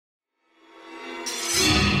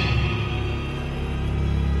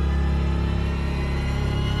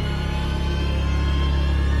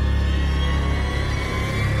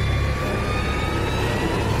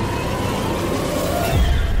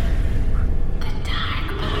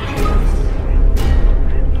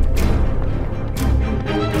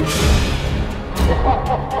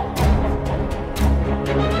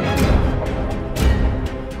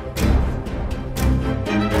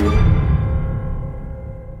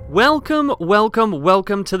Welcome, welcome,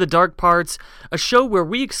 welcome to The Dark Parts, a show where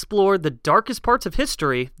we explore the darkest parts of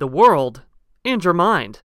history, the world, and your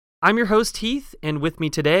mind. I'm your host, Heath, and with me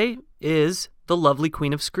today is the lovely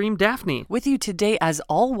Queen of Scream, Daphne. With you today, as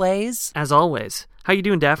always. As always. How you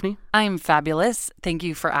doing, Daphne? I'm fabulous. Thank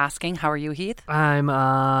you for asking. How are you, Heath?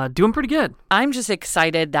 I'm doing pretty good. I'm just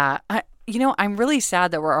excited that... I'm really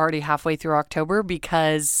sad that we're already halfway through October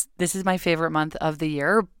because this is my favorite month of the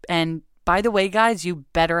year. And by the way, guys, you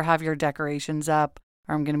better have your decorations up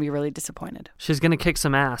or I'm going to be really disappointed. She's going to kick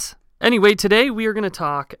some ass. Anyway, today we are going to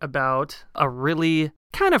talk about a really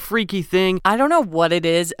kind of freaky thing. I don't know what it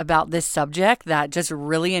is about this subject that just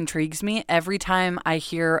really intrigues me. Every time I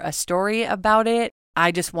hear a story about it,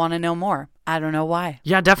 I just want to know more. I don't know why.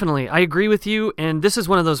 Yeah, definitely. I agree with you. And this is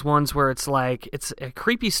one of those ones where it's like, it's a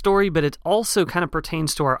creepy story, but it also kind of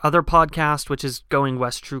pertains to our other podcast, which is Going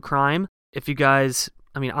West True Crime. If you guys,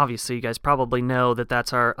 obviously you guys probably know that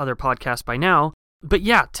that's our other podcast by now. But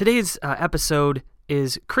yeah, today's episode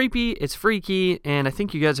is creepy, it's freaky, and I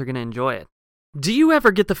think you guys are going to enjoy it. Do you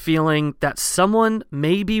ever get the feeling that someone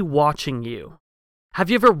may be watching you? Have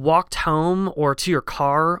you ever walked home or to your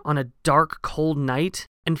car on a dark, cold night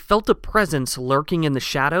and felt a presence lurking in the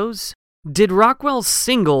shadows? Did Rockwell's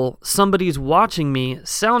single, Somebody's Watching Me,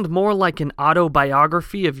 sound more like an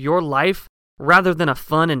autobiography of your life rather than a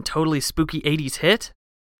fun and totally spooky 80s hit?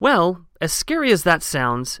 Well, as scary as that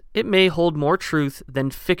sounds, it may hold more truth than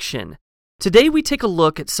fiction. Today we take a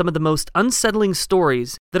look at some of the most unsettling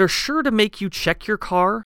stories that are sure to make you check your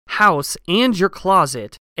car, house, and your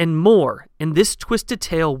closet, and more in this twisted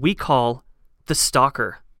tale we call The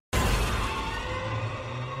Stalker.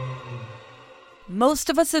 Most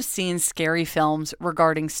of us have seen scary films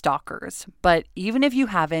regarding stalkers, but even if you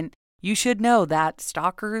haven't, you should know that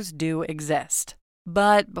stalkers do exist.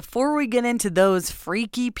 But before we get into those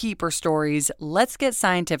freaky peeper stories, let's get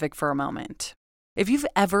scientific for a moment. If you've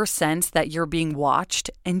ever sensed that you're being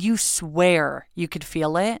watched and you swear you could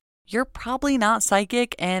feel it, you're probably not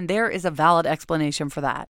psychic, and there is a valid explanation for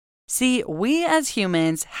that. See, we as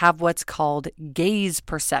humans have what's called gaze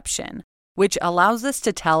perception, which allows us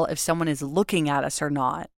to tell if someone is looking at us or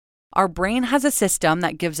not. Our brain has a system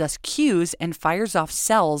that gives us cues and fires off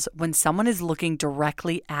cells when someone is looking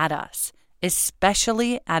directly at us,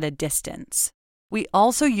 especially at a distance. We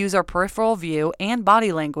also use our peripheral view and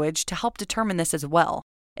body language to help determine this as well.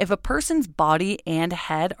 If a person's body and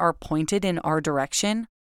head are pointed in our direction,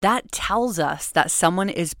 that tells us that someone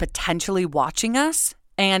is potentially watching us.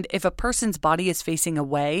 And if a person's body is facing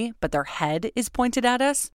away, but their head is pointed at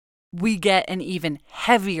us, we get an even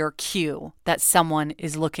heavier cue that someone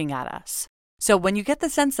is looking at us. So when you get the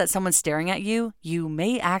sense that someone's staring at you, you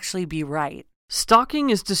may actually be right. Stalking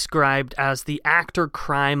is described as the act or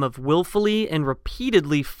crime of willfully and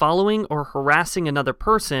repeatedly following or harassing another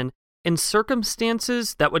person in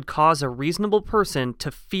circumstances that would cause a reasonable person to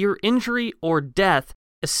fear injury or death,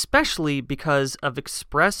 especially because of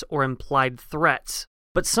express or implied threats.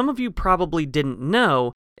 But some of you probably didn't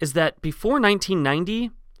know is that before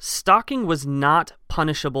 1990, stalking was not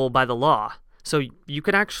punishable by the law. So you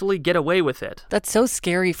could actually get away with it. That's so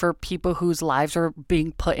scary for people whose lives are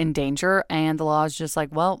being put in danger, and the law is just like,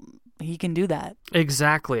 well, he can do that.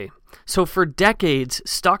 Exactly. So for decades,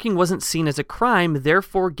 stalking wasn't seen as a crime,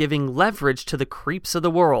 therefore giving leverage to the creeps of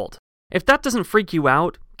the world. If that doesn't freak you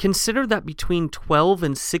out, consider that between 12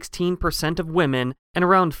 and 16% of women and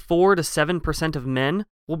around 4 to 7% of men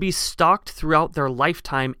will be stalked throughout their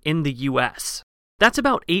lifetime in the U.S. That's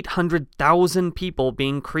about 800,000 people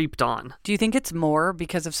being creeped on. Do you think it's more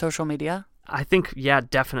because of social media? I think, yeah,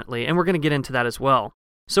 definitely. And we're going to get into that as well.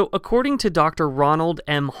 So according to Dr. Ronald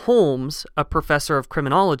M. Holmes, a professor of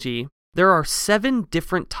criminology, there are 7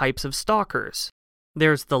 different types of stalkers.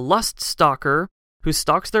 There's the lust stalker, who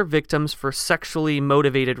stalks their victims for sexually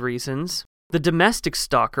motivated reasons. The domestic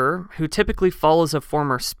stalker, who typically follows a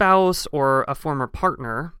former spouse or a former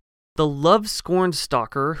partner. The love-scorned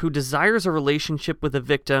stalker, who desires a relationship with a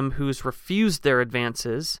victim who's refused their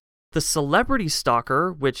advances. The celebrity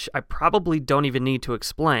stalker, which I probably don't even need to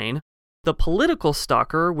explain. The political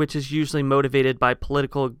stalker, which is usually motivated by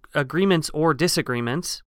political agreements or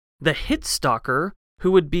disagreements. The hit stalker,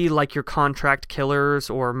 who would be like your contract killers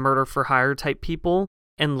or murder-for-hire type people.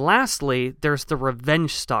 And lastly, there's the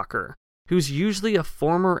revenge stalker, who's usually a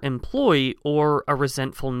former employee or a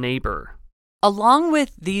resentful neighbor. Along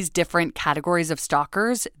with these different categories of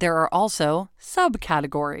stalkers, there are also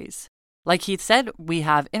subcategories. Like Heath said, we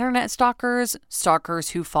have internet stalkers, stalkers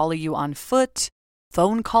who follow you on foot,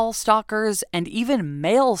 phone call stalkers, and even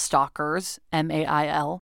mail stalkers,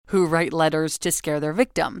 M-A-I-L, who write letters to scare their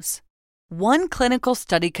victims. One clinical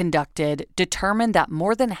study conducted determined that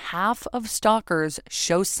more than half of stalkers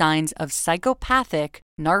show signs of psychopathic,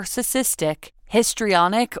 narcissistic,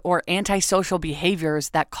 histrionic, or antisocial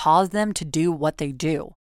behaviors that cause them to do what they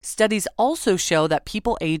do. Studies also show that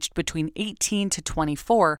people aged between 18 to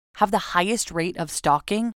 24 have the highest rate of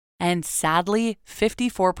stalking, and sadly,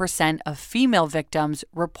 54% of female victims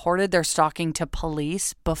reported their stalking to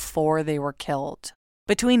police before they were killed.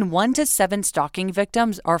 Between 1 to 7 stalking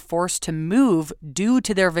victims are forced to move due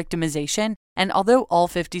to their victimization, and although all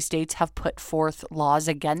 50 states have put forth laws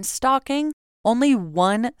against stalking, only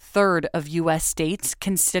 1/3 of U.S. states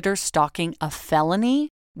consider stalking a felony,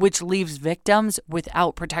 which leaves victims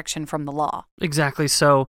without protection from the law. Exactly.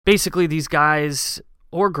 So basically, these guys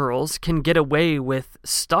or girls can get away with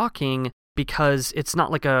stalking because it's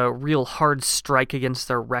not like a real hard strike against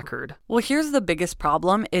their record. Well, here's the biggest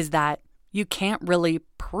problem is that you can't really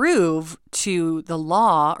prove to the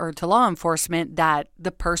law or to law enforcement that the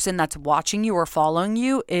person that's watching you or following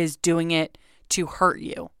you is doing it to hurt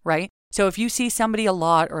you, right? So if you see somebody a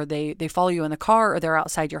lot or they follow you in the car or they're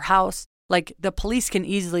outside your house, like the police can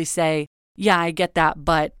easily say, yeah, I get that,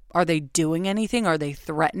 but are they doing anything? Are they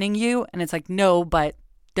threatening you? And it's like, no, but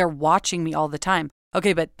they're watching me all the time.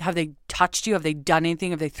 Okay, but have they touched you? Have they done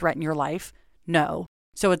anything? Have they threatened your life? No.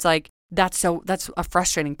 So it's like, that's a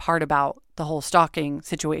frustrating part about the whole stalking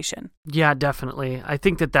situation. Yeah, definitely. I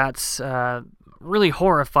think that's really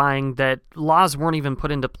horrifying that laws weren't even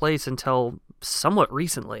put into place until somewhat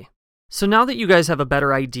recently. So now that you guys have a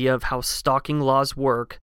better idea of how stalking laws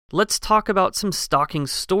work, let's talk about some stalking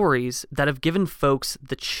stories that have given folks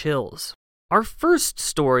the chills. Our first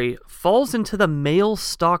story falls into the male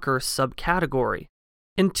stalker subcategory.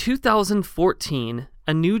 In 2014,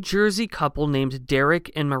 a New Jersey couple named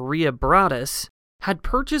Derek and Maria Broaddus had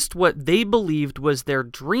purchased what they believed was their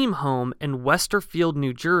dream home in Westerfield,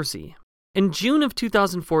 New Jersey. In June of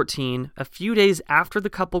 2014, a few days after the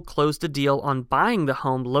couple closed a deal on buying the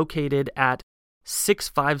home located at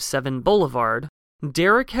 657 Boulevard,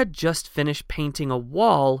 Derek had just finished painting a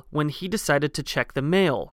wall when he decided to check the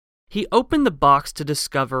mail. He opened the box to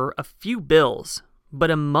discover a few bills, but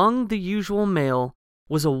among the usual mail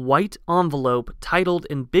was a white envelope titled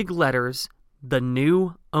in big letters, "The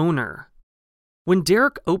New Owner." When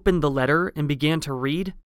Derek opened the letter and began to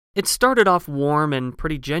read, it started off warm and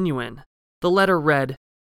pretty genuine. The letter read,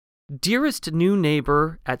 "Dearest new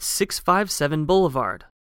neighbor at 657 Boulevard,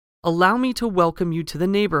 allow me to welcome you to the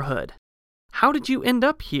neighborhood. How did you end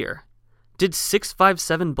up here? Did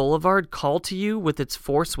 657 Boulevard call to you with its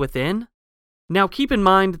force within? Now keep in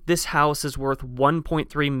mind this house is worth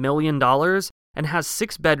 $1.3 million and has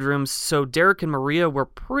 6 bedrooms, so Derek and Maria were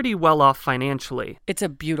pretty well off financially. It's a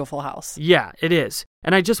beautiful house. Yeah, it is.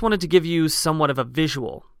 And I just wanted to give you somewhat of a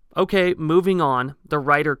visual. Okay, moving on, the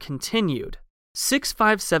writer continued.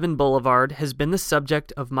 657 Boulevard has been the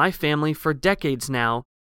subject of my family for decades now,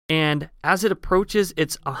 and as it approaches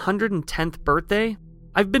its 110th birthday,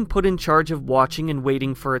 I've been put in charge of watching and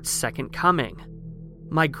waiting for its second coming.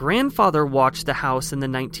 My grandfather watched the house in the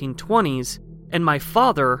 1920s, and my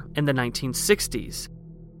father in the 1960s.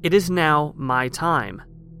 It is now my time.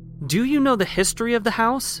 Do you know the history of the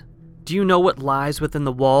house? Do you know what lies within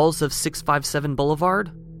the walls of 657 Boulevard?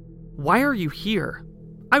 Why are you here?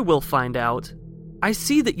 I will find out. I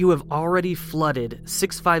see that you have already flooded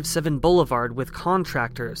 657 Boulevard with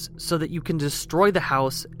contractors so that you can destroy the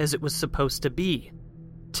house as it was supposed to be.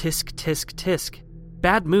 Tisk, tisk, tisk.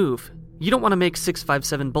 Bad move. You don't want to make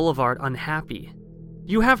 657 Boulevard unhappy.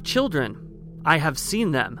 You have children. I have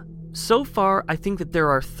seen them. So far, I think that there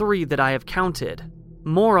are 3 that I have counted.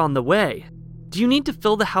 More on the way. Do you need to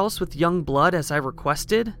fill the house with young blood as I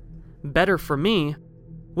requested? Better for me.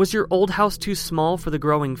 Was your old house too small for the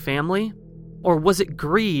growing family? Or was it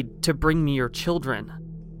greed to bring me your children?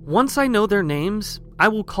 Once I know their names, I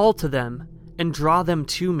will call to them and draw them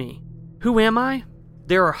to me. Who am I?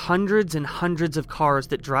 There are hundreds and hundreds of cars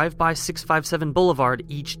that drive by 657 Boulevard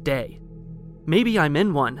each day. Maybe I'm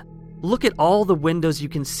in one. Look at all the windows you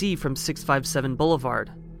can see from 657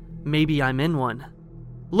 Boulevard. Maybe I'm in one.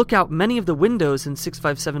 Look out many of the windows in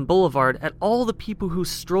 657 Boulevard at all the people who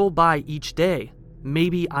stroll by each day.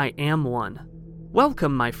 Maybe I am one.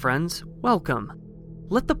 Welcome, my friends, welcome.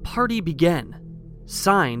 Let the party begin.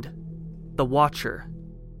 Signed, The Watcher.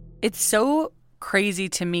 It's so crazy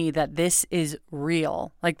to me that this is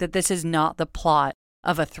real, like that this is not the plot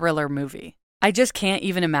of a thriller movie. I just can't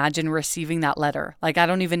even imagine receiving that letter. Like, I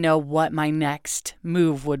don't even know what my next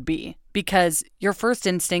move would be, because your first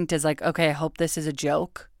instinct is like, okay, I hope this is a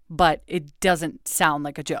joke, but it doesn't sound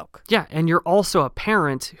like a joke. Yeah, and you're also a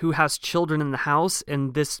parent who has children in the house,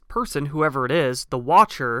 and this person, whoever it is, the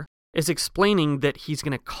watcher, is explaining that he's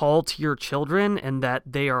going to call to your children and that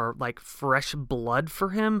they are like fresh blood for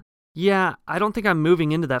him, yeah, I don't think I'm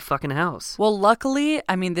moving into that fucking house. Well, luckily,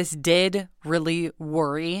 this did really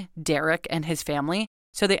worry Derek and his family.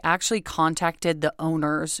 So they actually contacted the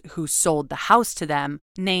owners who sold the house to them,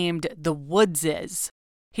 named the Woodses.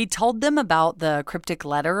 He told them about the cryptic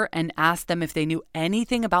letter and asked them if they knew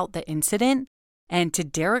anything about the incident. And to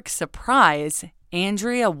Derek's surprise,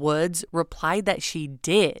 Andrea Woods replied that she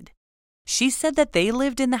did. She said that they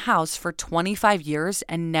lived in the house for 25 years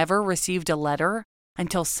and never received a letter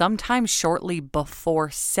until sometime shortly before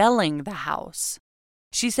selling the house.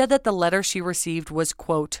 She said that the letter she received was,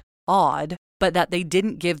 quote, odd, but that they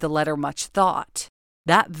didn't give the letter much thought.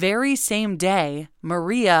 That very same day,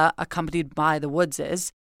 Maria, accompanied by the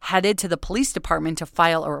Woodses, headed to the police department to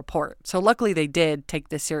file a report. So luckily they did take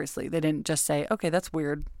this seriously. They didn't just say, okay, that's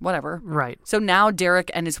weird, whatever. Right. So now Derek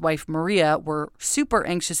and his wife Maria were super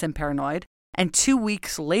anxious and paranoid. And 2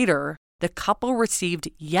 weeks later, the couple received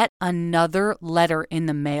yet another letter in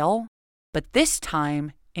the mail, but this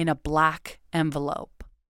time in a black envelope.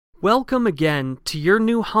 Welcome again to your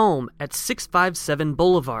new home at 657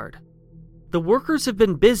 Boulevard. The workers have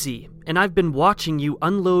been busy, and I've been watching you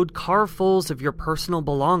unload carfuls of your personal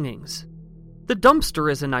belongings. The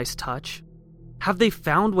dumpster is a nice touch. Have they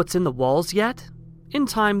found what's in the walls yet? In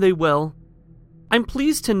time they will. I'm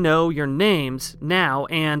pleased to know your names now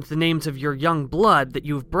and the names of your young blood that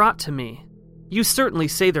you've brought to me. You certainly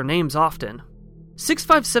say their names often.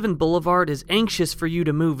 657 Boulevard is anxious for you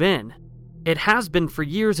to move in. It has been for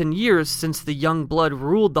years and years since the young blood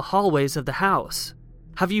ruled the hallways of the house.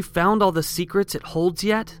 Have you found all the secrets it holds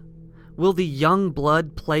yet? Will the young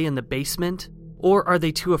blood play in the basement? Or are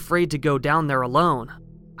they too afraid to go down there alone?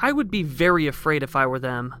 I would be very afraid if I were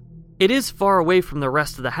them. It is far away from the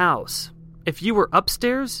rest of the house. If you were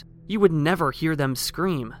upstairs, you would never hear them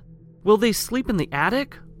scream. Will they sleep in the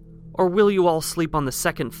attic? Or will you all sleep on the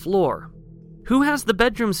second floor? Who has the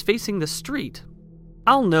bedrooms facing the street?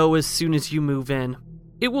 I'll know as soon as you move in.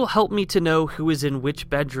 It will help me to know who is in which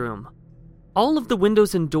bedroom. All of the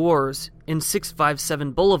windows and doors in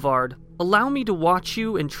 657 Boulevard allow me to watch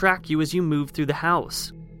you and track you as you move through the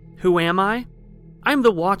house. Who am I? I'm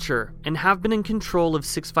the Watcher and have been in control of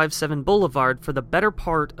 657 Boulevard for the better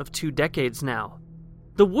part of 2 decades now.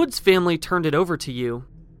 The Woods family turned it over to you.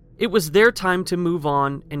 It was their time to move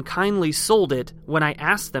on and kindly sold it when I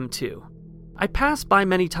asked them to. I pass by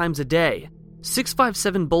many times a day.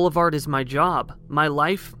 657 Boulevard is my job, my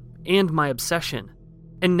life, and my obsession.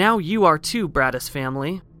 And now you are too, Braddis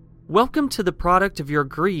family. Welcome to the product of your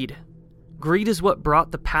greed. Greed is what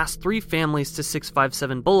brought the past 3 families to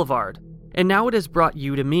 657 Boulevard, and now it has brought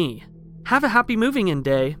you to me. Have a happy moving in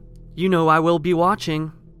day. You know I will be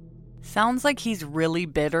watching. Sounds like he's really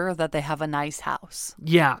bitter that they have a nice house.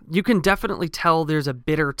 Yeah, you can definitely tell there's a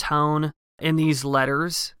bitter tone in these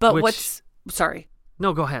letters. But Sorry.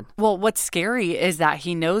 No, go ahead. Well, what's scary is that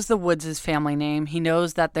he knows the Woods' family name. He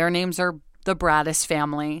knows that their names are the Braddis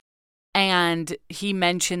family. And he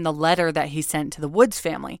mentioned the letter that he sent to the Woods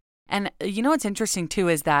family. And you know what's interesting too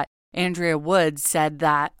is that Andrea Woods said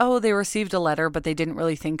that, they received a letter, but they didn't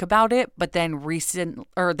really think about it. But then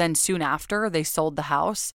soon after, they sold the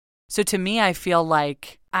house. So to me, I feel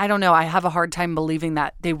like, I don't know, I have a hard time believing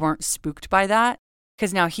that they weren't spooked by that.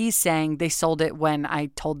 Because now he's saying they sold it when I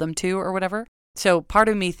told them to or whatever. So part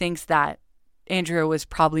of me thinks that Andrea was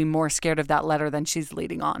probably more scared of that letter than she's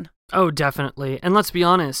leading on. Oh, definitely. And let's be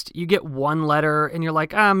honest, you get one letter and you're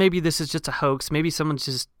like, maybe this is just a hoax. Maybe someone's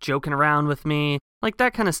just joking around with me. Like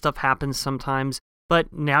that kind of stuff happens sometimes.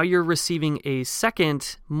 But now you're receiving a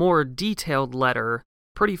second, more detailed letter.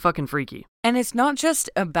 Pretty fucking freaky. And it's not just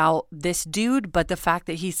about this dude, but the fact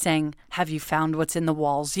that he's saying, have you found what's in the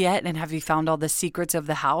walls yet? And have you found all the secrets of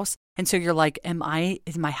the house? And so you're like,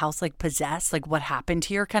 is my house like possessed? Like what happened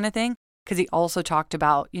here kind of thing? Because he also talked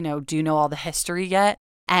about, do you know all the history yet?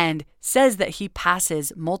 And says that he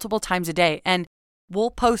passes multiple times a day. And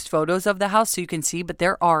we'll post photos of the house so you can see, but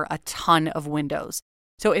there are a ton of windows.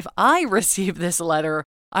 So if I receive this letter,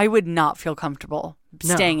 I would not feel comfortable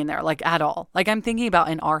staying in there, like at all. Like I'm thinking about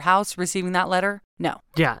in our house receiving that letter. No.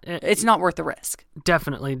 Yeah. It's not worth the risk.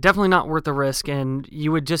 Definitely not worth the risk. And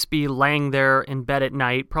you would just be laying there in bed at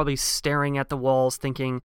night, probably staring at the walls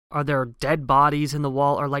thinking, are there dead bodies in the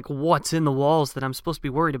wall? Or like what's in the walls that I'm supposed to be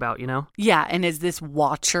worried about, Yeah. And is this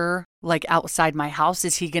Watcher like outside my house?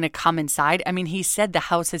 Is he going to come inside? I mean, he said the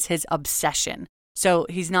house is his obsession. So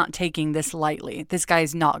he's not taking this lightly. This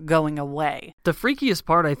guy's not going away. The freakiest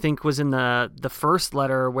part, I think, was in the first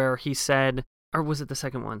letter where he said, or was it the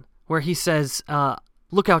second one? Where he says,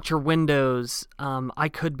 look out your windows, I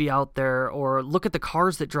could be out there, or look at the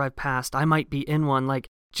cars that drive past, I might be in one. Like,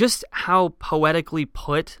 just how poetically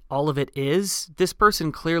put all of it is. This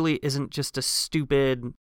person clearly isn't just a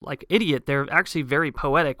stupid, like, idiot. They're actually very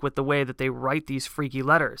poetic with the way that they write these freaky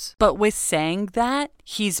letters. But with saying that,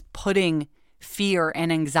 he's putting fear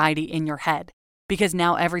and anxiety in your head. Because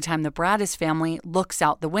now every time the Braddis family looks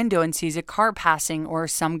out the window and sees a car passing or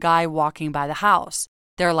some guy walking by the house,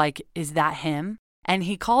 they're like, is that him? And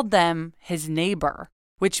he called them his neighbor,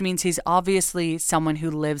 which means he's obviously someone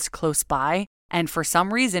who lives close by and for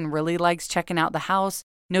some reason really likes checking out the house,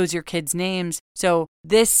 knows your kids' names. So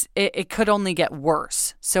it could only get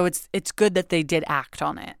worse. So it's good that they did act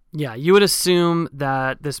on it. Yeah, you would assume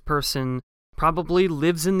that this person probably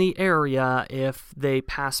lives in the area if they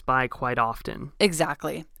pass by quite often.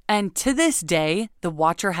 Exactly. And to this day, the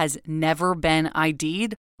watcher has never been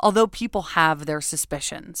ID'd, although people have their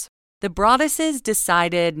suspicions. The Broadduses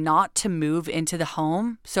decided not to move into the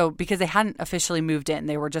home, because they hadn't officially moved in,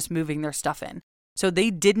 they were just moving their stuff in. So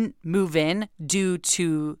they didn't move in due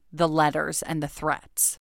to the letters and the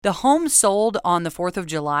threats. The home sold on the 4th of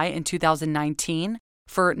July in 2019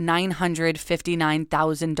 for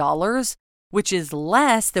 $959,000, which is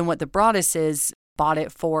less than what the Broadduses bought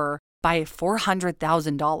it for by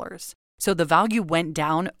 $400,000. So the value went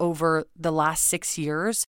down over the last 6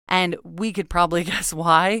 years, and we could probably guess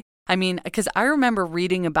why. I mean, because I remember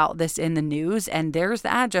reading about this in the news, and there's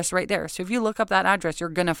the address right there. So if you look up that address, you're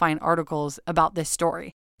going to find articles about this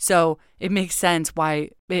story. So it makes sense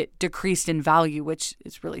why it decreased in value, which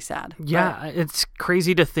is really sad. Yeah, it's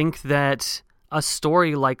crazy to think that a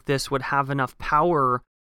story like this would have enough power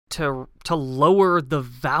to lower the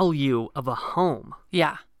value of a home.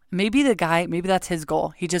 Yeah. Maybe that's his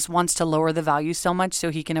goal. He just wants to lower the value so much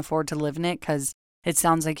so he can afford to live in it, because it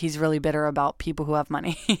sounds like he's really bitter about people who have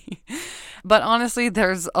money. But honestly,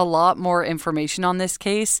 there's a lot more information on this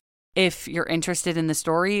case. If you're interested in the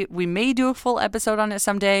story, we may do a full episode on it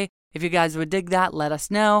someday. If you guys would dig that, let us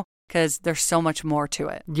know, because there's so much more to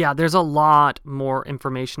it. Yeah, there's a lot more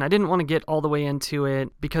information. I didn't want to get all the way into it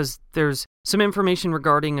because there's some information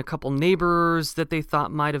regarding a couple neighbors that they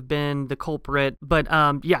thought might have been the culprit. But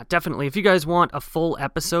yeah, definitely. If you guys want a full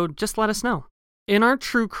episode, just let us know. In our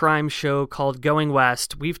true crime show called Going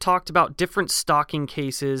West, we've talked about different stalking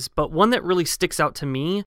cases, but one that really sticks out to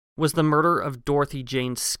me was the murder of Dorothy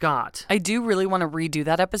Jane Scott. I do really want to redo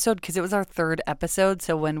that episode because it was our 3rd episode,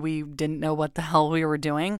 so when we didn't know what the hell we were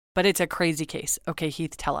doing, but it's a crazy case. Okay,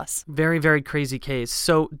 Heath, tell us. Very, very crazy case.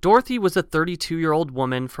 So Dorothy was a 32-year-old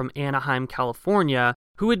woman from Anaheim, California,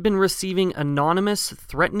 who had been receiving anonymous,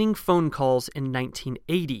 threatening phone calls in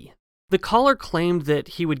 1980. The caller claimed that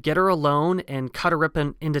he would get her alone and cut her up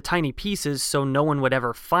into tiny pieces so no one would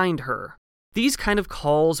ever find her. These kind of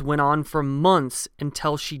calls went on for months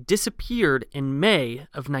until she disappeared in May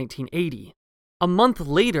of 1980. A month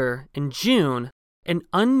later, in June, an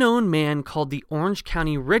unknown man called the Orange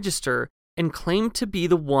County Register and claimed to be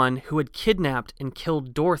the one who had kidnapped and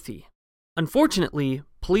killed Dorothy. Unfortunately,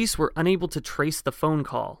 police were unable to trace the phone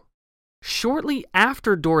call. Shortly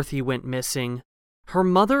after Dorothy went missing, her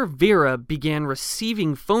mother, Vera, began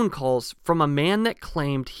receiving phone calls from a man that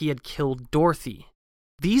claimed he had killed Dorothy.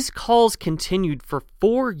 These calls continued for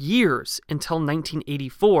 4 years until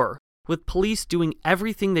 1984, with police doing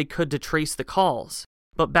everything they could to trace the calls.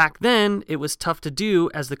 But back then, it was tough to do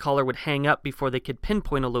as the caller would hang up before they could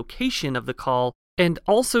pinpoint a location of the call, and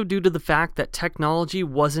also due to the fact that technology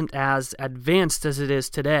wasn't as advanced as it is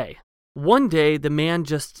today. One day, the man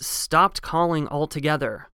just stopped calling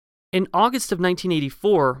altogether. In August of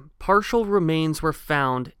 1984, partial remains were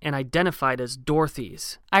found and identified as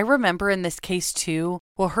Dorothy's. I remember in this case too,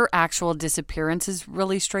 well, her actual disappearance is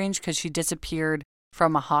really strange because she disappeared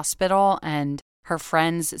from a hospital and her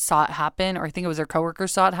friends saw it happen, or I think it was her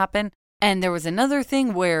coworkers saw it happen. And there was another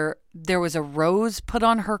thing where there was a rose put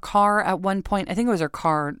on her car at one point. I think it was her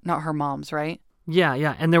car, not her mom's, right?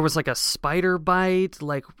 Yeah. And there was like a spider bite.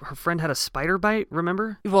 Like her friend had a spider bite,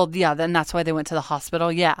 remember? Well, yeah, then that's why they went to the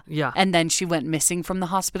hospital. Yeah. Yeah. And then she went missing from the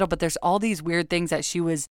hospital. But there's all these weird things that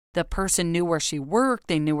the person knew where she worked,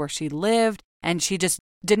 they knew where she lived, and she just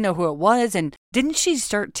didn't know who it was. And didn't she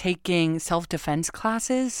start taking self-defense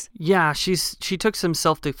classes? Yeah, she took some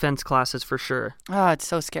self-defense classes for sure. Oh, it's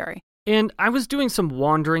so scary. And I was doing some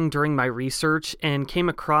wandering during my research and came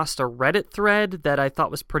across a Reddit thread that I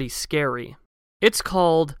thought was pretty scary. It's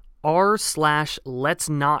called r/let's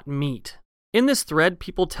not meet. In this thread,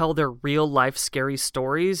 people tell their real-life scary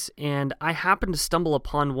stories, and I happened to stumble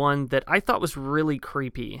upon one that I thought was really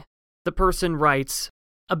creepy. The person writes,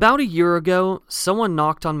 "About a year ago, someone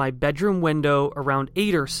knocked on my bedroom window around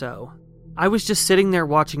 8 or so. I was just sitting there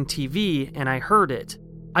watching TV and I heard it.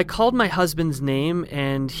 I called my husband's name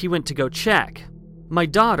and he went to go check. My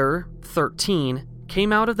daughter, 13,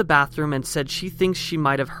 came out of the bathroom and said she thinks she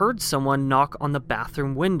might have heard someone knock on the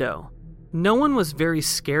bathroom window. No one was very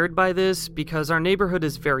scared by this because our neighborhood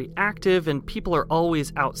is very active and people are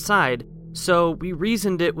always outside, so we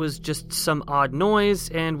reasoned it was just some odd noise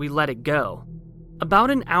and we let it go.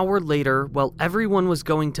 About an hour later, while everyone was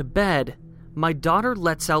going to bed, my daughter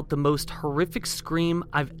lets out the most horrific scream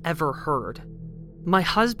I've ever heard. My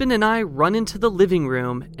husband and I run into the living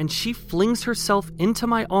room and she flings herself into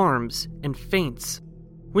my arms and faints.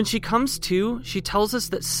 When she comes to, she tells us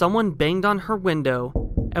that someone banged on her window,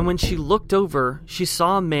 and when she looked over, she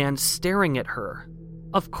saw a man staring at her.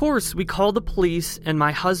 Of course, we call the police and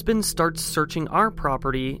my husband starts searching our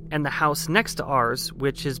property and the house next to ours,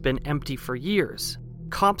 which has been empty for years.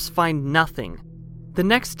 Cops find nothing. The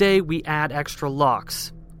next day, we add extra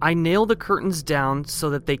locks. I nail the curtains down so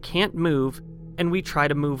that they can't move, and we try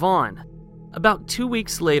to move on. About 2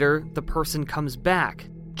 weeks later, the person comes back,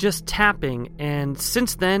 just tapping, and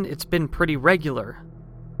since then, it's been pretty regular.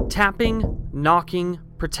 Tapping, knocking,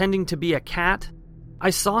 pretending to be a cat.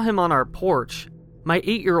 I saw him on our porch. My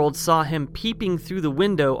 8-year-old saw him peeping through the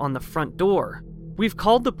window on the front door. We've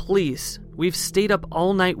called the police, we've stayed up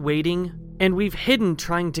all night waiting, and we've hidden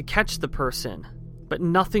trying to catch the person. But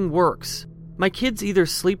nothing works. My kids either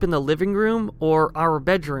sleep in the living room or our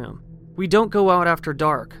bedroom. We don't go out after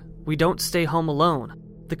dark. We don't stay home alone.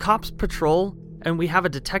 The cops patrol, and we have a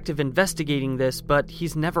detective investigating this, but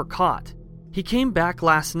he's never caught. He came back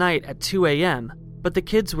last night at 2 a.m., but the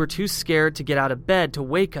kids were too scared to get out of bed to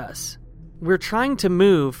wake us. We're trying to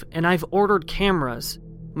move, and I've ordered cameras.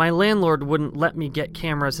 My landlord wouldn't let me get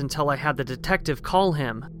cameras until I had the detective call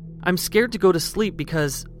him. I'm scared to go to sleep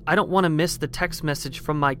because I don't want to miss the text message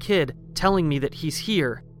from my kid telling me that he's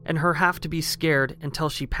here, and her have to be scared until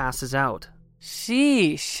she passes out.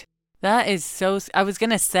 Sheesh. That is so... I was going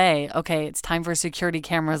to say, okay, it's time for security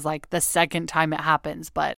cameras like the second time it happens,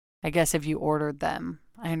 but I guess if you ordered them,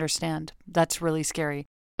 I understand. That's really scary.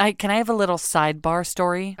 Can I have a little sidebar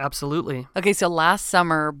story? Absolutely. Okay, so last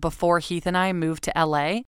summer, before Heath and I moved to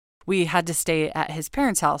LA, we had to stay at his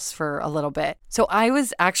parents' house for a little bit. So I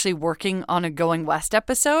was actually working on a Going West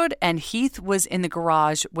episode, and Heath was in the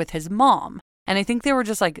garage with his mom. And I think they were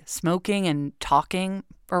just like smoking and talking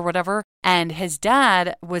or whatever. And his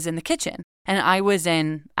dad was in the kitchen. And I was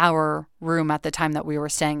in our room at the time that we were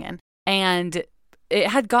staying in. And it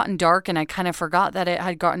had gotten dark, and I kind of forgot that it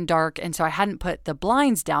had gotten dark. And so I hadn't put the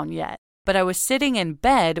blinds down yet. But I was sitting in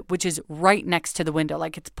bed, which is right next to the window.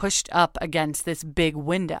 Like it's pushed up against this big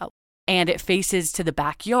window. And it faces to the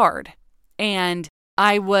backyard. And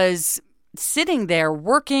I was sitting there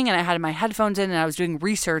working, and I had my headphones in, and I was doing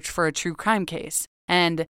research for a true crime case.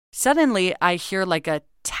 And suddenly I hear like a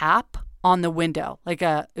tap on the window.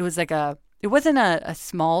 It wasn't a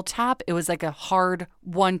small tap. It was like a hard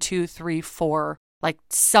 1, 2, 3, 4. Like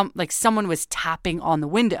someone was tapping on the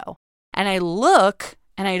window. And I look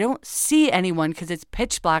and I don't see anyone because it's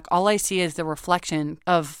pitch black. All I see is the reflection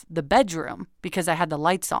of the bedroom because I had the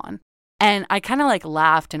lights on. And I kind of like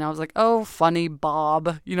laughed and I was like, oh, funny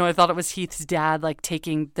Bob. You know, I thought it was Heath's dad like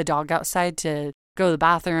taking the dog outside to go to the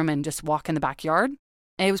bathroom and just walk in the backyard.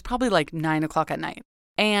 And it was probably like 9 o'clock at night.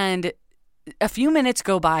 And a few minutes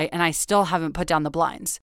go by and I still haven't put down the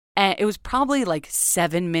blinds. And it was probably like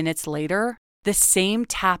 7 minutes later, the same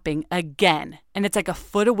tapping again. And it's like a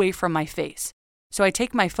foot away from my face. So I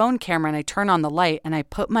take my phone camera and I turn on the light and I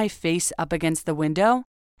put my face up against the window.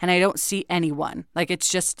 And I don't see anyone. Like,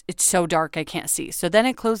 it's so dark, I can't see. So then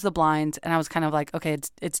I closed the blinds, and I was kind of like, okay,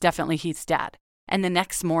 it's definitely Heath's dad. And the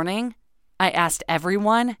next morning, I asked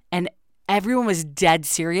everyone, and everyone was dead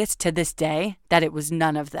serious to this day that it was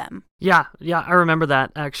none of them. Yeah, I remember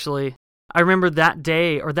that, actually. I remember that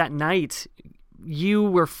day, or that night, you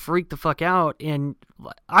were freaked the fuck out, and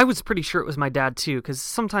I was pretty sure it was my dad, too, because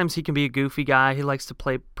sometimes he can be a goofy guy. He likes to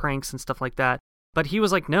play pranks and stuff like that. But he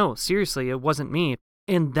was like, no, seriously, it wasn't me.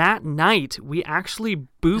 And that night, we actually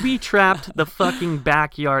booby-trapped the fucking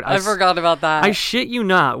backyard. I forgot about that. I shit you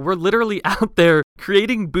not. We're literally out there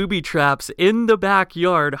creating booby traps in the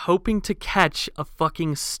backyard, hoping to catch a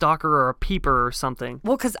fucking stalker or a peeper or something.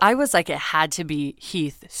 Well, because I was like, it had to be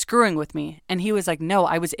Heath screwing with me. And he was like, no,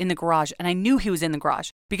 I was in the garage. And I knew he was in the garage.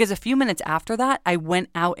 Because a few minutes after that, I went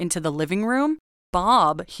out into the living room.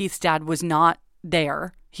 Bob, Heath's dad, was not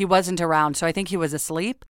there. He wasn't around, so I think he was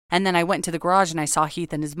asleep. And then I went to the garage and I saw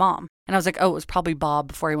Heath and his mom. And I was like, oh, it was probably Bob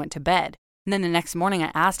before he went to bed. And then the next morning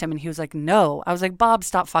I asked him and he was like, no. I was like, Bob,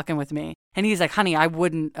 stop fucking with me. And he's like, honey, I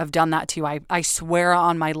wouldn't have done that to you. I swear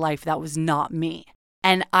on my life that was not me.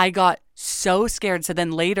 And I got so scared. So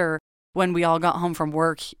then later, when we all got home from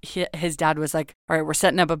work, his dad was like, all right, we're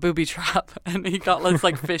setting up a booby trap. And he got this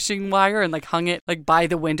like fishing wire and like hung it like by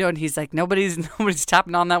the window. And he's like, nobody's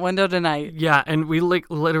tapping on that window tonight. Yeah, and we like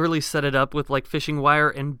literally set it up with like fishing wire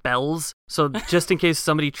and bells. So just in case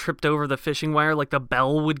somebody tripped over the fishing wire, like the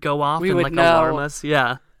bell would go off and like alarm us.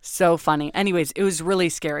 Yeah. So funny. Anyways, it was really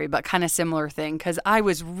scary, but kind of similar thing because I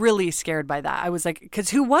was really scared by that. I was like, because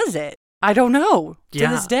who was it? I don't know to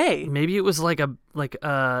this day. Maybe it was like a bird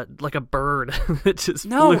that just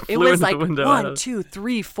flew it was into like the window. 1, 2,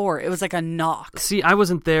 3, 4. It was like a knock. See, I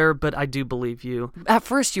wasn't there, but I do believe you. At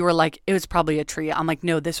first, you were like, it was probably a tree. I'm like,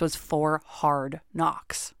 no, this was 4 hard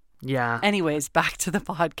knocks. Yeah. Anyways, back to the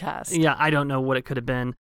podcast. Yeah, I don't know what it could have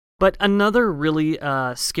been. But another really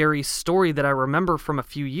scary story that I remember from a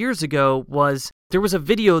few years ago was there was a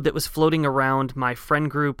video that was floating around my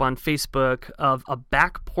friend group on Facebook of a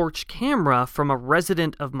back porch camera from a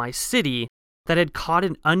resident of my city that had caught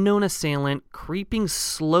an unknown assailant creeping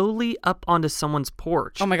slowly up onto someone's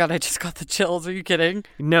porch. Oh my God, I just got the chills. Are you kidding?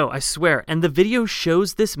 No, I swear. And the video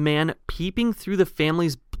shows this man peeping through the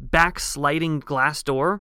family's back sliding glass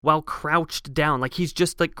door while crouched down. Like he's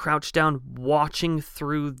just like crouched down watching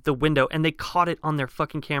through the window, and they caught it on their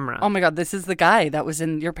fucking camera. Oh my God, this is the guy that was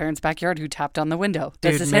in your parents' backyard who tapped on the window.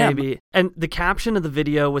 Dude, this is maybe. him. And the caption of the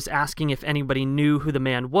video was asking if anybody knew who the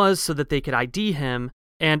man was so that they could ID him.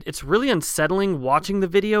 And it's really unsettling watching the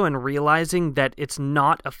video and realizing that it's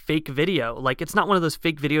not a fake video. Like, it's not one of those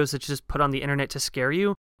fake videos that's just put on the internet to scare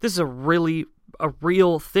you. This is a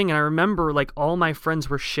real thing. And I remember like all my friends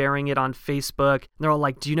were sharing it on Facebook. And they're all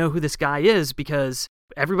like, do you know who this guy is? Because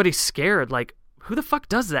everybody's scared. Like, who the fuck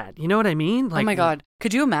does that? You know what I mean? Like, oh my God.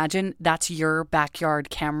 Could you imagine that's your backyard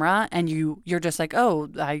camera and you're just like, oh,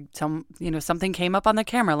 something came up on the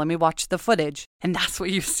camera. Let me watch the footage. And that's what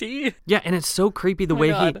you see? Yeah, and it's so creepy the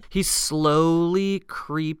way he slowly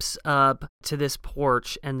creeps up to this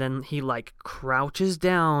porch and then he like crouches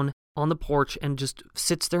down on the porch and just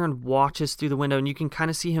sits there and watches through the window, and you can kind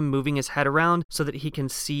of see him moving his head around so that he can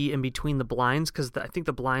see in between the blinds, because I think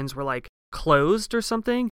the blinds were like closed or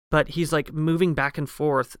something, but he's like moving back and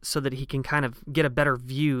forth so that he can kind of get a better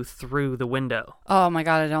view through the window. Oh my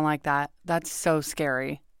God, I don't like that. That's so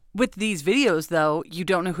scary. With these videos, though, you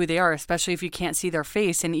don't know who they are, especially if you can't see their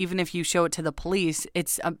face. And even if you show it to the police,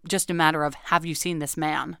 it's just a matter of, have you seen this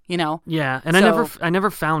man, you know? Yeah, and I never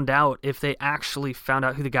found out if they actually found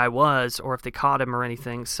out who the guy was or if they caught him or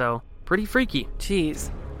anything. So, pretty freaky.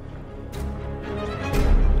 Jeez.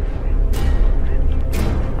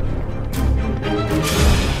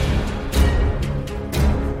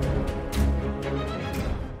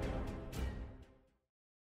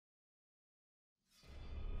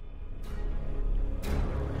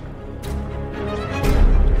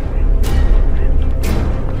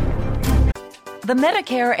 The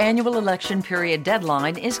Medicare annual election period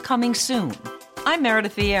deadline is coming soon. I'm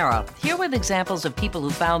Meredith Vieira, here with examples of people who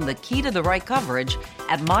found the key to the right coverage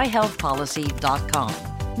at myhealthpolicy.com.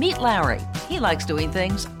 Meet Larry. He likes doing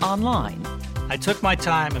things online. I took my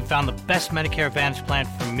time and found the best Medicare Advantage plan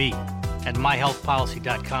for me at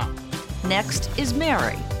myhealthpolicy.com. Next is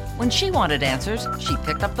Mary. When she wanted answers, she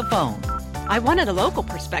picked up the phone. I wanted a local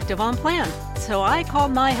perspective on plans, so I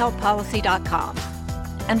called myhealthpolicy.com.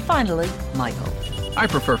 And finally, Michael. I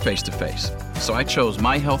prefer face-to-face, so I chose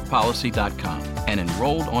myhealthpolicy.com and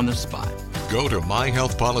enrolled on the spot. Go to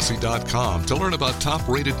myhealthpolicy.com to learn about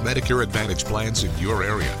top-rated Medicare Advantage plans in your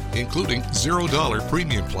area, including $0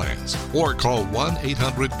 premium plans. Or call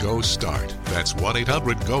 1-800-GO-START. That's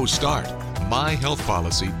 1-800-GO-START.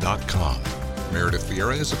 myhealthpolicy.com. Meredith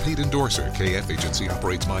Vieira is a paid endorser. KF Agency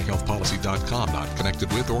operates myhealthpolicy.com, not connected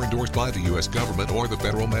with or endorsed by the U.S. government or the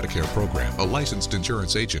federal Medicare program. A licensed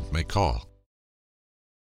insurance agent may call.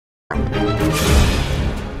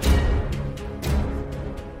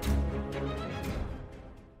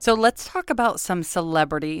 So let's talk about some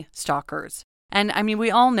celebrity stalkers. And I mean, we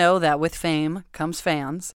all know that with fame comes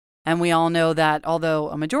fans. And we all know that although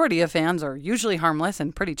a majority of fans are usually harmless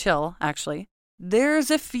and pretty chill, actually, there's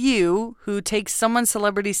a few who take someone's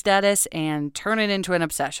celebrity status and turn it into an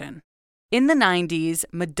obsession. In the 90s,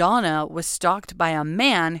 Madonna was stalked by a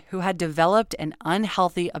man who had developed an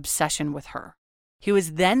unhealthy obsession with her. He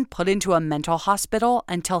was then put into a mental hospital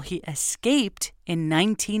until he escaped in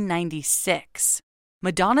 1996.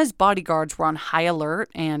 Madonna's bodyguards were on high alert,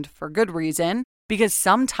 and for good reason, because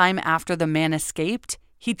sometime after the man escaped,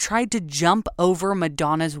 he tried to jump over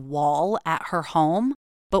Madonna's wall at her home,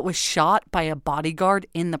 but was shot by a bodyguard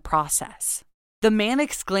in the process. The man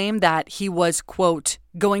exclaimed that he was, quote,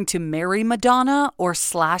 going to marry Madonna or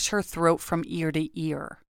slash her throat from ear to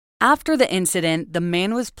ear. After the incident, the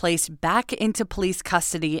man was placed back into police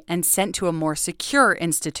custody and sent to a more secure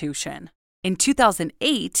institution. In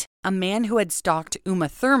 2008, a man who had stalked Uma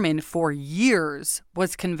Thurman for years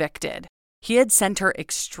was convicted. He had sent her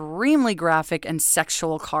extremely graphic and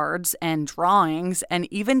sexual cards and drawings, and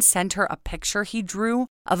even sent her a picture he drew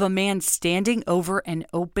of a man standing over an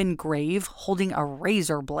open grave holding a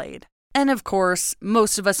razor blade. And of course,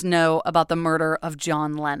 most of us know about the murder of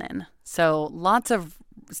John Lennon. So lots of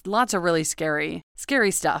really scary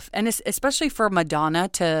stuff. And especially for Madonna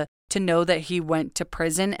to know that he went to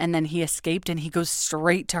prison and then he escaped and he goes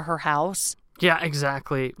straight to her house. Yeah,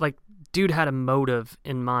 exactly. Like, dude had a motive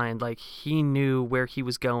in mind. Like, he knew where he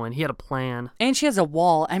was going. He had a plan. And she has a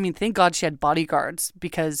wall. I mean, thank God she had bodyguards,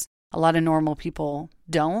 because a lot of normal people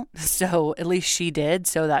don't. So at least she did,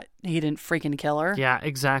 so that he didn't freaking kill her. Yeah,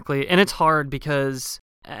 exactly. And it's hard because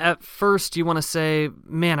at first you want to say,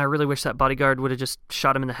 man, I really wish that bodyguard would have just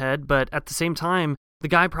shot him in the head. But at the same time, the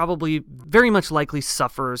guy probably very much likely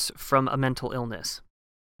suffers from a mental illness.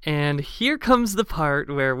 And here comes the part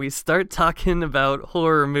where we start talking about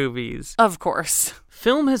horror movies. Of course.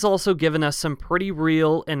 Film has also given us some pretty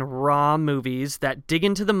real and raw movies that dig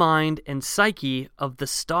into the mind and psyche of the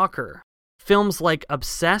stalker. Films like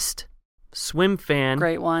Obsessed, Swim Fan,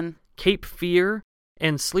 great one, Cape Fear,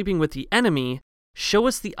 and Sleeping with the Enemy show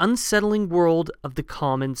us the unsettling world of the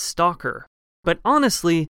common stalker. But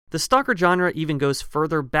honestly, the stalker genre even goes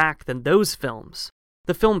further back than those films.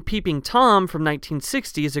 The film Peeping Tom from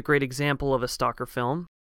 1960 is a great example of a stalker film.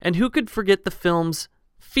 And who could forget the films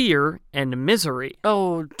Fear and Misery?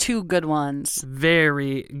 Oh, two good ones.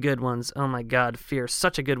 Very good ones. Oh my god, Fear.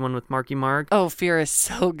 Such a good one with Marky Mark. Oh, Fear is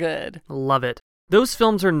so good. Love it. Those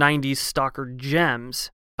films are 90s stalker gems.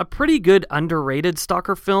 A pretty good underrated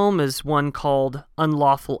stalker film is one called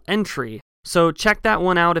Unlawful Entry. So check that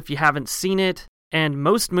one out if you haven't seen it. And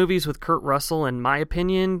most movies with Kurt Russell, in my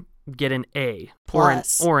opinion, get an A.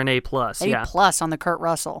 Plus. Or an A+. Yeah. A+ on the Kurt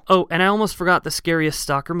Russell. Oh, and I almost forgot the scariest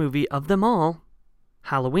stalker movie of them all,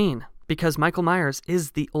 Halloween. Because Michael Myers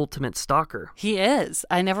is the ultimate stalker. He is.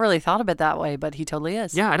 I never really thought of it that way, but he totally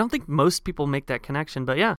is. Yeah, I don't think most people make that connection.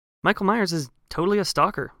 But yeah, Michael Myers is totally a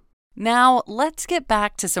stalker. Now, let's get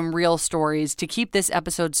back to some real stories to keep this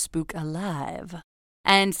episode spook alive.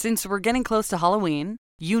 And since we're getting close to Halloween,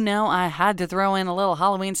 you know I had to throw in a little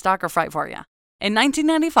Halloween stalker fight for you. In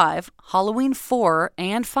 1995, Halloween 4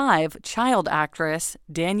 and 5 child actress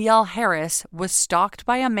Danielle Harris was stalked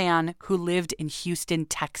by a man who lived in Houston,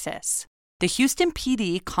 Texas. The Houston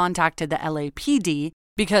PD contacted the LAPD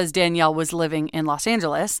because Danielle was living in Los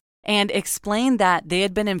Angeles and explained that they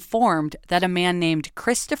had been informed that a man named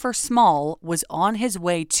Christopher Small was on his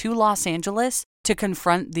way to Los Angeles to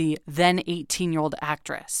confront the then 18-year-old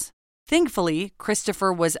actress. Thankfully,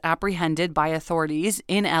 Christopher was apprehended by authorities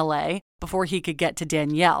in LA before he could get to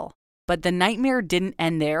Danielle. But the nightmare didn't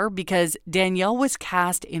end there because Danielle was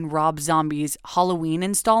cast in Rob Zombie's Halloween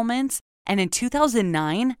installments, and in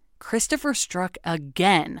 2009, Christopher struck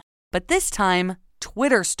again, but this time,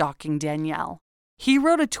 Twitter stalking Danielle. He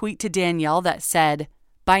wrote a tweet to Danielle that said,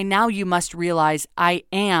 "By now you must realize I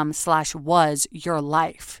am/was your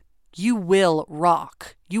life. You will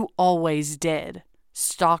rock. You always did.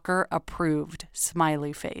 Stalker approved,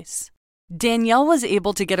 smiley face." Danielle was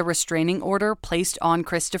able to get a restraining order placed on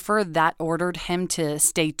Christopher that ordered him to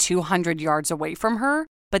stay 200 yards away from her,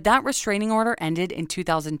 but that restraining order ended in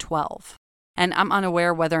 2012. And I'm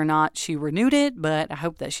unaware whether or not she renewed it, but I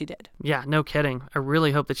hope that she did. Yeah, no kidding. I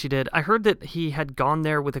really hope that she did. I heard that he had gone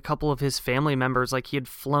there with a couple of his family members, like he had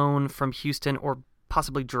flown from Houston or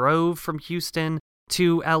possibly drove from Houston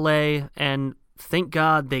to LA, and thank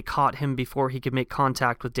God they caught him before he could make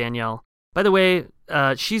contact with Danielle. By the way,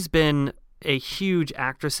 she's been a huge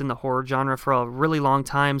actress in the horror genre for a really long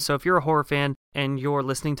time, so if you're a horror fan and you're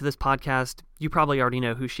listening to this podcast, you probably already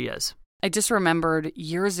know who she is. I just remembered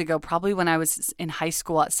years ago, probably when I was in high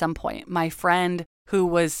school at some point, my friend who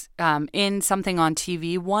was in something on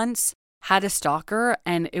TV once had a stalker,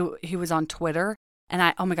 and he was on Twitter,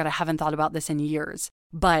 and oh my God, I haven't thought about this in years,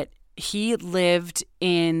 but he lived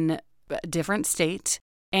in a different state,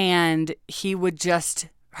 and he would just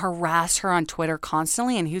harass her on Twitter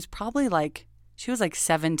constantly, and he was probably she was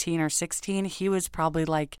 17 or 16. He was probably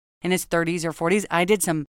in his 30s or 40s. I did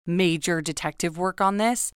some major detective work on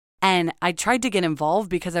this, and I tried to get involved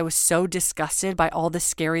because I was so disgusted by all the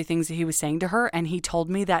scary things that he was saying to her, and he told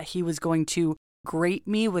me that he was going to grate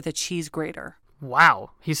me with a cheese grater.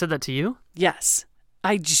 Wow. He said that to you? Yes.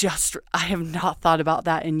 I have not thought about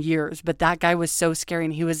that in years, but that guy was so scary,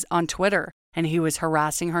 and he was on Twitter, and he was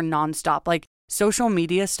harassing her nonstop. social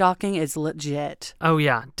media stalking is legit. Oh,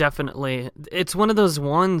 yeah, definitely. It's one of those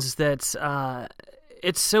ones that's,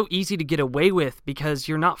 it's so easy to get away with because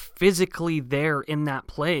you're not physically there in that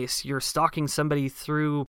place. You're stalking somebody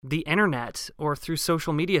through the internet or through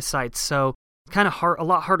social media sites. So kind of a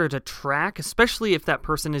lot harder to track, especially if that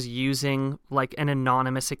person is using like an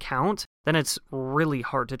anonymous account, then it's really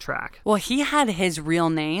hard to track. Well, he had his real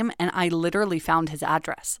name and I literally found his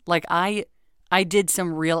address. Like I did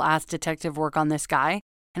some real ass detective work on this guy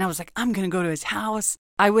and I was like, I'm going to go to his house.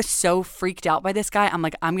 I was so freaked out by this guy. I'm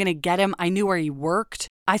like, I'm going to get him. I knew where he worked.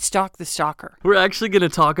 I stalked the stalker. We're actually going to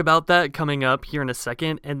talk about that coming up here in a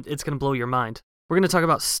second, and it's going to blow your mind. We're going to talk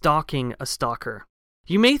about stalking a stalker.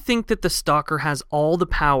 You may think that the stalker has all the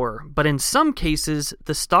power, but in some cases,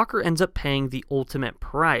 the stalker ends up paying the ultimate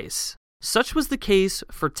price. Such was the case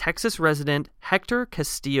for Texas resident Hector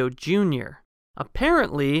Castillo Jr.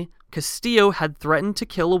 Apparently, Castillo had threatened to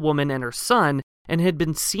kill a woman and her son and had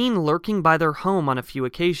been seen lurking by their home on a few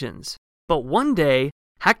occasions. But one day,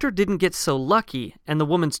 Hector didn't get so lucky, and the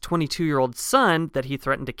woman's 22-year-old son that he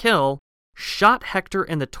threatened to kill shot Hector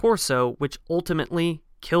in the torso, which ultimately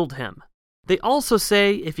killed him. They also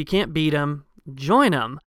say if you can't beat him, join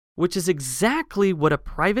him, which is exactly what a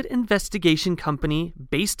private investigation company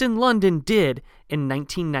based in London did in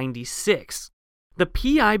 1996. The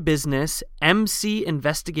PI business MC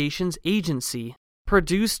Investigations Agency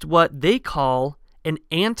produced what they call an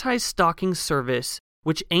anti-stalking service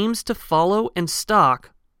which aims to follow and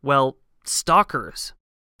stalk, well, stalkers.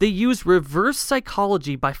 They use reverse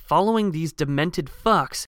psychology by following these demented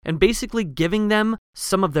fucks and basically giving them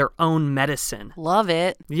some of their own medicine. Love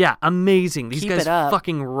it. Yeah, amazing. These Keep guys it up.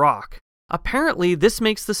 fucking rock. Apparently, this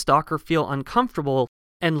makes the stalker feel uncomfortable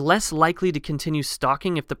and less likely to continue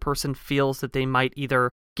stalking if the person feels that they might either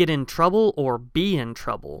get in trouble or be in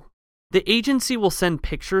trouble. The agency will send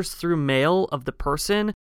pictures through mail of the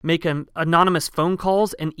person, make anonymous phone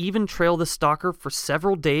calls, and even trail the stalker for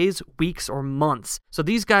several days, weeks, or months. So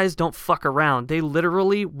these guys don't fuck around. They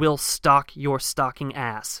literally will stalk your stalking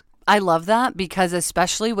ass. I love that because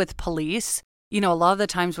especially with police, you know, a lot of the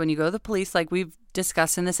times when you go to the police, like we've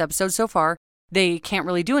discussed in this episode so far, they can't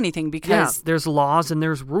really do anything because... Yeah, there's laws and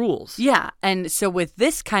there's rules. Yeah, and so with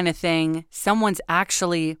this kind of thing, someone's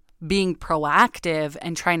actually being proactive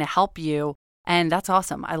and trying to help you, and that's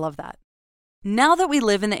awesome. I love that. Now that we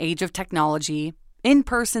live in the age of technology,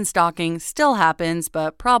 in-person stalking still happens,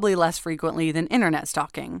 but probably less frequently than internet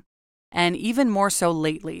stalking, and even more so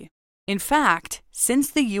lately. In fact,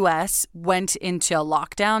 since the US went into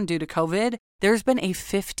lockdown due to COVID, there's been a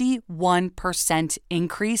 51%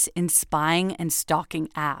 increase in spying and stalking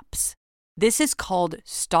apps. This is called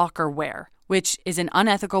stalkerware, which is an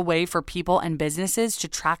unethical way for people and businesses to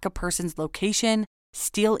track a person's location,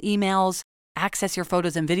 steal emails, access your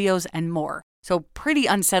photos and videos, and more. So pretty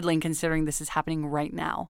unsettling considering this is happening right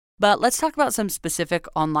now. But let's talk about some specific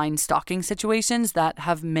online stalking situations that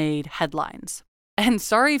have made headlines. And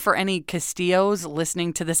sorry for any Castillos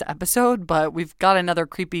listening to this episode, but we've got another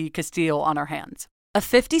creepy Castillo on our hands. A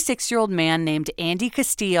 56-year-old man named Andy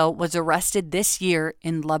Castillo was arrested this year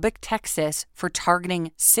in Lubbock, Texas, for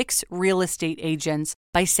targeting 6 real estate agents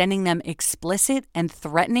by sending them explicit and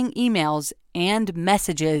threatening emails and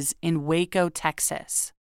messages in Waco,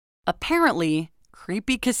 Texas. Apparently,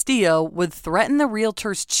 creepy Castillo would threaten the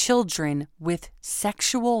realtor's children with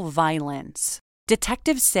sexual violence.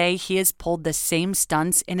 Detectives say he has pulled the same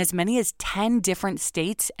stunts in as many as 10 different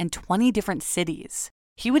states and 20 different cities.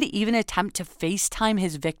 He would even attempt to FaceTime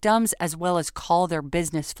his victims as well as call their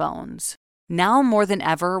business phones. Now more than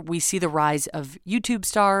ever, we see the rise of YouTube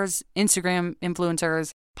stars, Instagram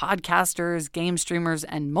influencers, podcasters, game streamers,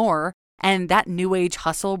 and more, and that new age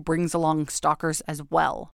hustle brings along stalkers as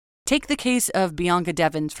well. Take the case of Bianca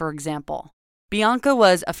Devins, for example. Bianca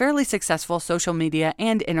was a fairly successful social media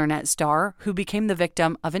and internet star who became the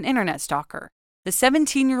victim of an internet stalker. The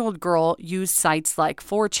 17-year-old girl used sites like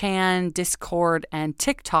 4chan, Discord, and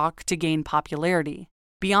TikTok to gain popularity.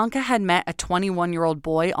 Bianca had met a 21-year-old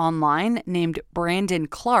boy online named Brandon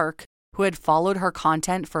Clark who had followed her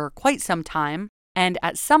content for quite some time, and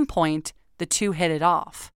at some point, the two hit it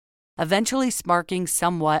off, eventually sparking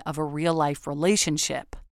somewhat of a real-life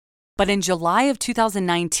relationship. But in July of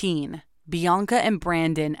 2019, Bianca and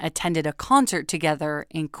Brandon attended a concert together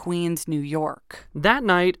in Queens, New York. That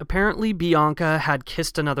night, apparently Bianca had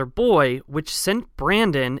kissed another boy, which sent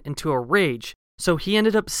Brandon into a rage, so he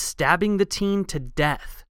ended up stabbing the teen to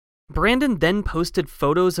death. Brandon then posted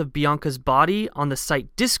photos of Bianca's body on the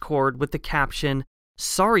site Discord with the caption,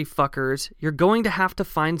 "Sorry fuckers, you're going to have to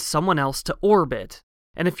find someone else to orbit."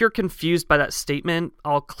 And if you're confused by that statement,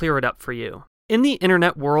 I'll clear it up for you. In the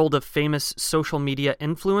internet world of famous social media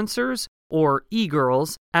influencers, or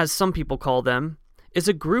e-girls, as some people call them, is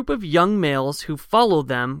a group of young males who follow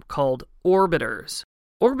them called orbiters.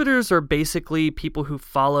 Orbiters are basically people who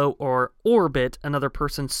follow or orbit another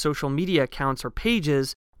person's social media accounts or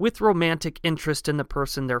pages with romantic interest in the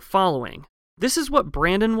person they're following. This is what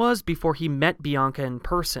Brandon was before he met Bianca in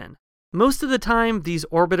person. Most of the time, these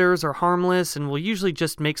orbiters are harmless and will usually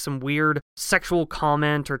just make some weird sexual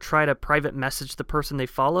comment or try to private message the person they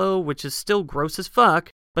follow, which is still gross as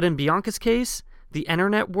fuck. But in Bianca's case, the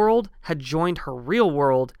internet world had joined her real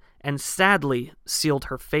world and sadly sealed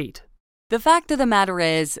her fate. The fact of the matter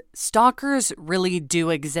is, stalkers really do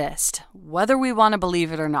exist, whether we want to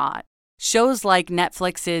believe it or not. Shows like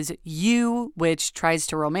Netflix's You, which tries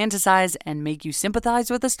to romanticize and make you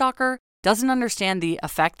sympathize with a stalker, doesn't understand the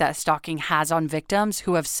effect that stalking has on victims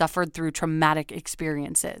who have suffered through traumatic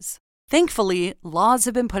experiences. Thankfully, laws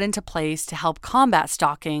have been put into place to help combat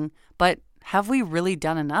stalking, but have we really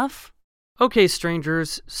done enough? Okay,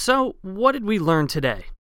 strangers, so what did we learn today?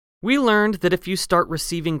 We learned that if you start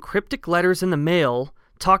receiving cryptic letters in the mail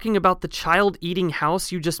talking about the child-eating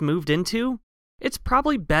house you just moved into, it's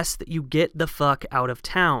probably best that you get the fuck out of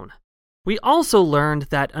town. We also learned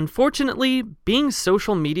that, unfortunately, being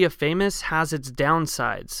social media famous has its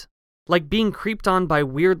downsides, like being creeped on by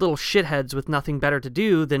weird little shitheads with nothing better to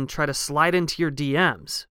do than try to slide into your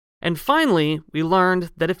DMs. And finally, we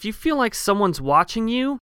learned that if you feel like someone's watching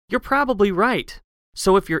you, you're probably right.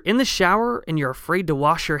 So if you're in the shower and you're afraid to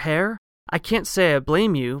wash your hair, I can't say I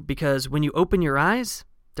blame you, because when you open your eyes,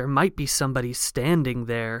 there might be somebody standing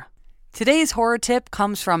there. Today's horror tip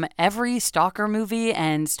comes from every stalker movie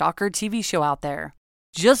and stalker TV show out there.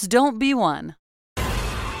 Just don't be one.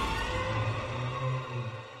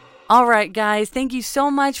 All right, guys, thank you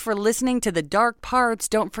so much for listening to The Dark Parts.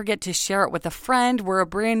 Don't forget to share it with a friend. We're a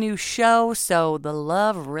brand new show, so the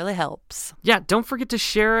love really helps. Yeah, don't forget to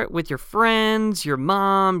share it with your friends, your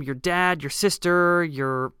mom, your dad, your sister,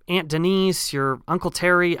 your Aunt Denise, your Uncle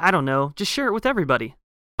Terry. I don't know. Just share it with everybody.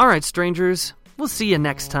 All right, strangers, we'll see you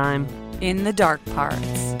next time In The Dark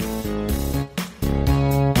Parts.